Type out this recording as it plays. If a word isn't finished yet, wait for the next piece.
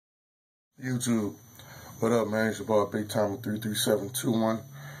YouTube, what up, man? It's your boy Big Time 33721.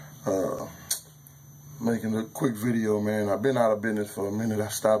 Making a quick video, man. I've been out of business for a minute. I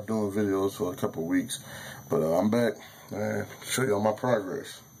stopped doing videos for a couple of weeks, but I'm back, man. Show you all my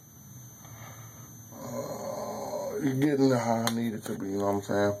progress. You're getting how I need it to be, you know what I'm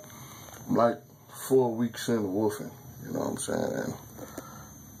saying? I'm like 4 weeks in woofing, you know what I'm saying? And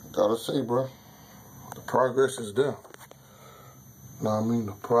gotta say, bro, the progress is there. You know what I mean?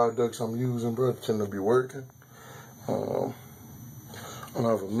 The products I'm using, bro, tend to be working. I don't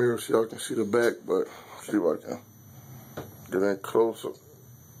have a mirror so y'all can see the back, but see if I can get in closer.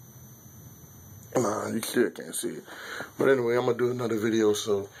 Nah, you still can't see it. But anyway, I'm gonna do another video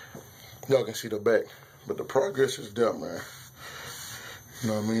so y'all can see the back. But the progress is there, man. You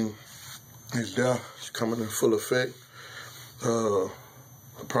know what I mean? It's there. It's coming in full effect. The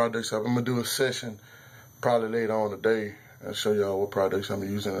products, I'm gonna do a session probably later on today and show y'all what products I'm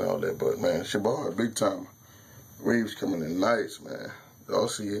using and all that. But man, it's your boy, Big Time. Waves coming in nice, man. Y'all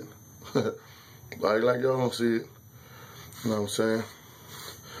see it. like y'all don't see it. You know what I'm saying?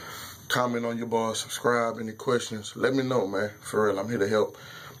 Comment on your boy, subscribe, any questions, let me know, man. For real, I'm here to help.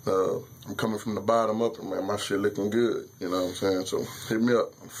 I'm coming from the bottom up, and man, my shit looking good. You know what I'm saying? So hit me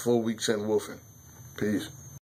up. I'm 4 weeks in woofing. Peace.